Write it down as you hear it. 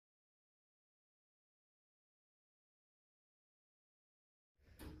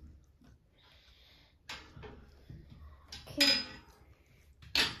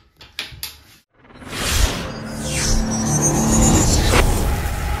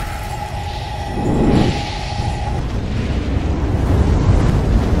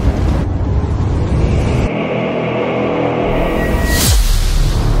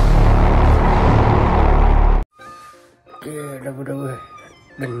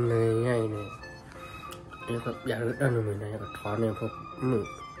này này cái cái giờ đó mình này cái thọ này phục mực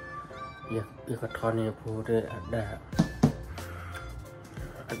giờ cái thọ này phục để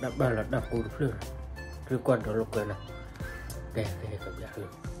đã bao là đã cùn phơi phơi quan đó lúc cái này cái cái giờ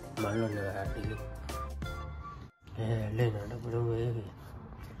mà lần nữa đi lên nó đâu đâu vậy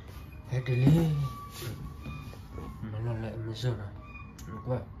cái đi lên mà nó lại mới giờ này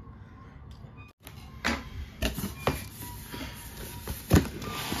quá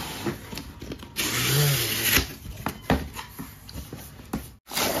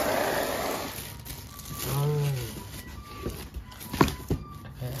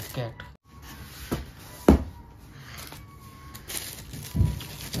kẹt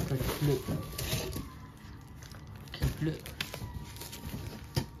lựa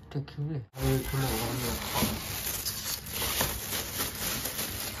tôi cứu này tôi nào làm được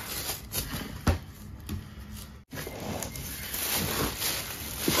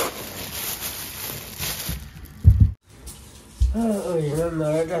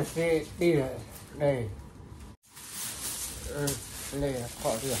nó đã đi rồi đây đây là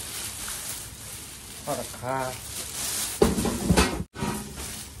khó chưa khó là kha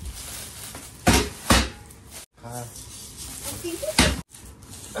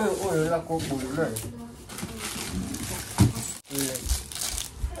ôi là cô bùi này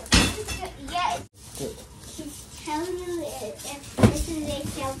Tell you if this is a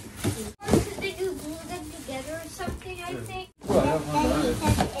shelf. Should they do glue them together or something, I think?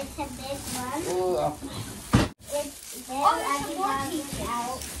 It's a big one. It's there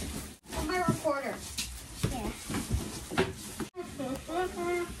out. On my recorder. Yeah.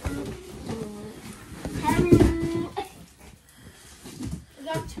 We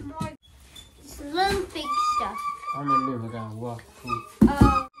got some more. It's little big stuff. How many we got? 1, 2,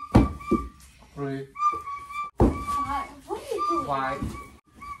 3, 5. What are you doing? 5.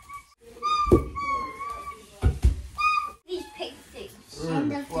 These pig things.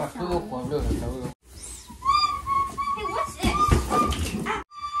 Wow, two quả được rồi. Hey, what's this? Ah,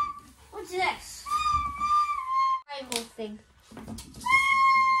 what's this? Triangle thing.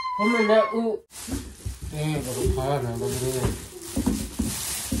 Hôm nay đã nè, có khó là nó đây.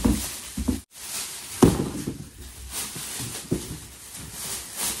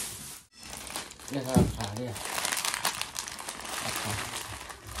 Đây là khá đi à.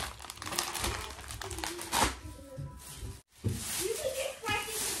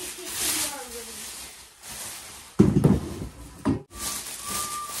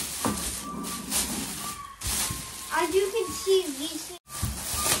 As you can see, these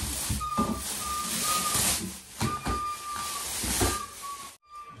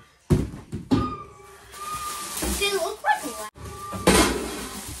they look like a lot.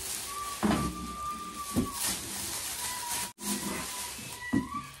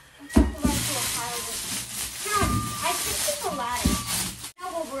 I think it's a ladder. Now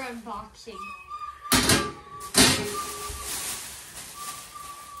what we're unboxing.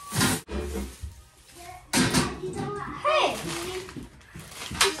 Hey!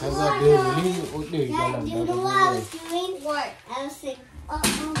 Cái ra đều đi để cho làm You know đó. what I was doing? What? I was saying,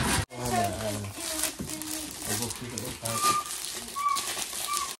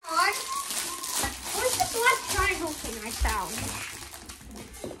 Where's the black triangle thing I found?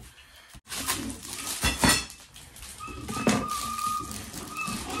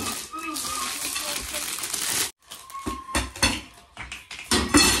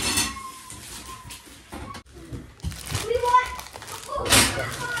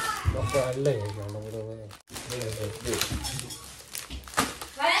 Nó có lệ cho nó đâu đây là để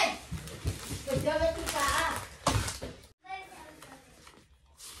Vậy. Tôi cho lên chúng ta.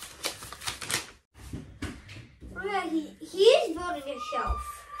 he is building a shelf.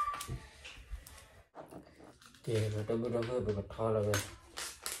 thì nó đâu bị bật thò là rồi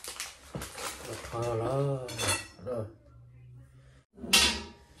bật thò là rồi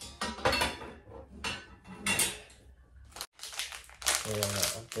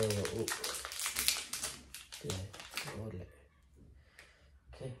okay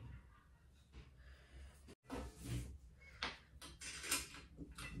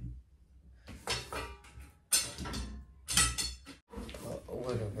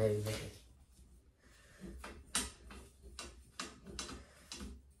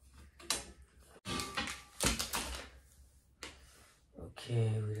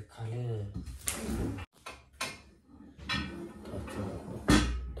okay we color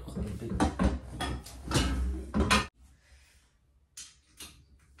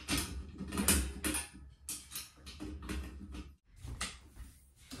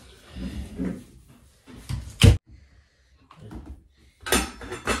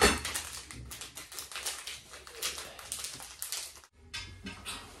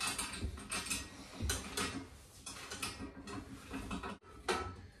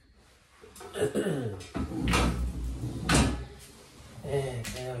Kaya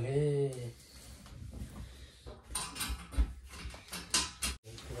ulit.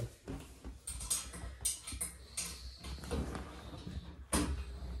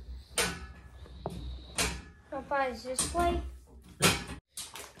 Papa, is this way?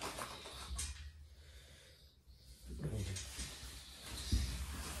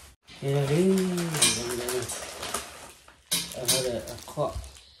 Kaya ulit. Ada kok.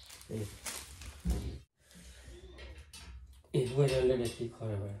 Gue dah ada tikar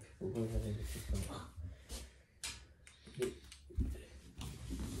apa? Gue dah ada tikar.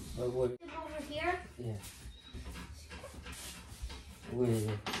 Over here? Yeah. Gue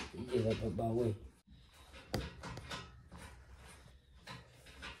dah bawa.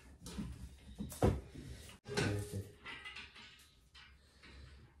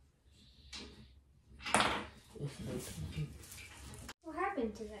 What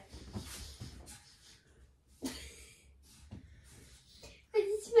happened to that?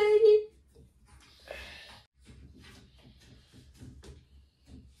 It's funny.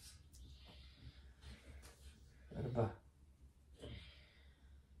 Apa?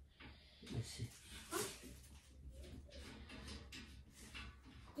 Masih.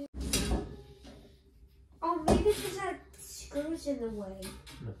 Oh, maybe because that screws in the way.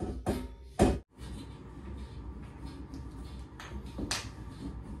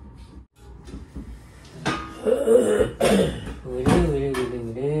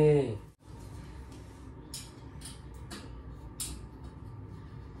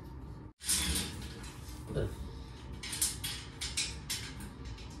 Boleh.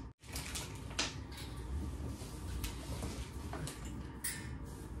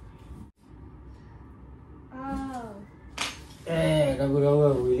 Oh.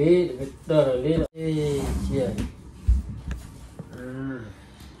 Ragu-ragu boleh, betul boleh. Siap.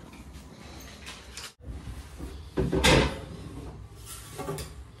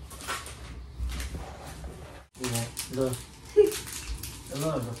 Dah.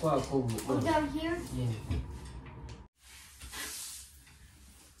 Dah, dah aku. Oh, down here? Yeah.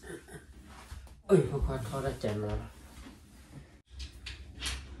 Ôi, con thoa ra chén rồi.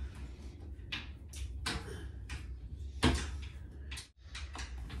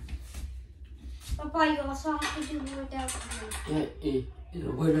 Papa, you also have to do more down here.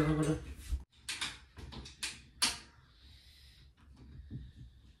 Quên đâu.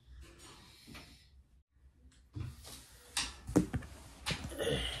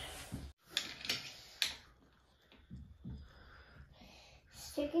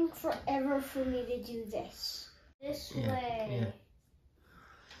 It's taking forever for me to do this. This way. Yeah.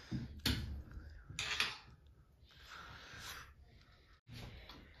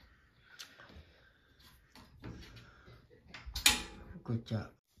 Good job.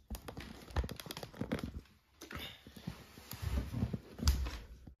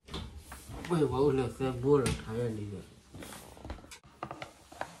 Wait, what will I bowl entirely?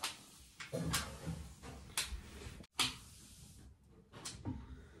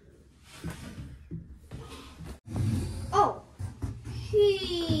 Oh,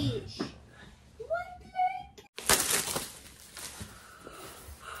 sheesh. What the heck?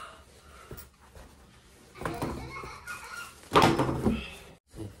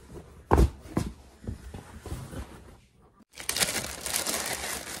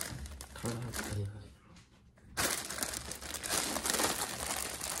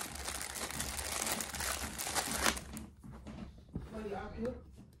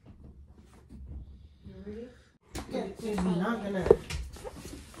 We're not gonna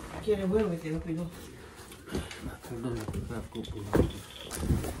get away with it if we don't.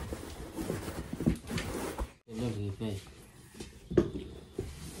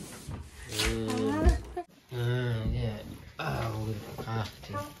 Yeah. House.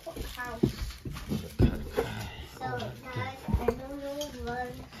 So, guys, I don't know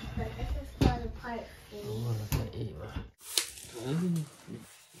what, but this is for the part 3.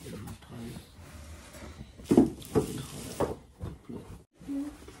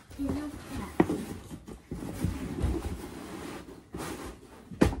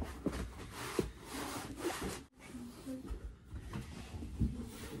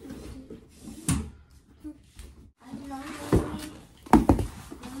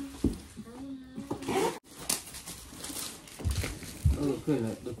 Okay,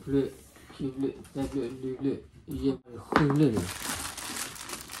 like the plate, keyblade, tablet, leaflet, yeah, keyblade.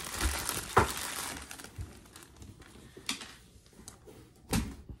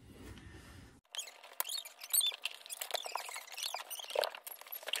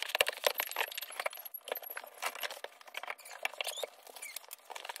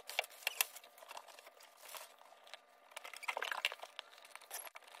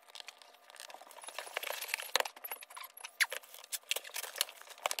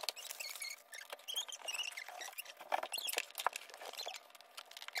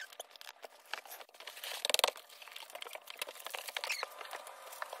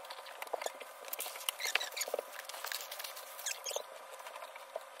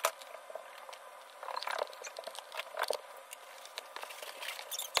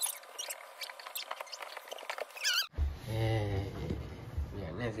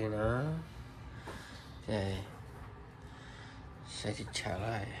 thế nó đây sẽ chỉ trả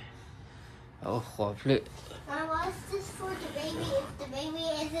lại khó lệ Mom, what's this for the baby if the baby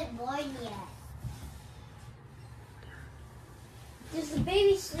isn't born yet? Does the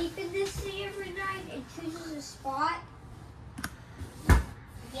baby sleep in this thing every night and chooses a spot?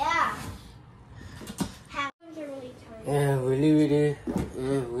 Yeah. One's are really tiny.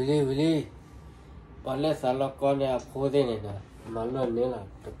 Willy Pala sala con ya phô thế này nè mà lần nữa là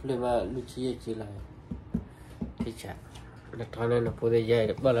tập lên mà lúc chia chỉ lại thì chả là thằng này nó phô thế dài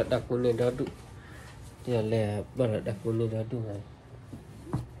được bao là đặc quân này đó đủ thì là bao là đặc quân này đó đủ này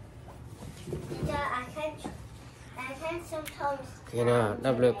Yeah, I can sometimes. thế nào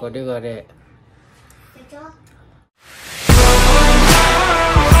đáp lời có được rồi đấy Teacher,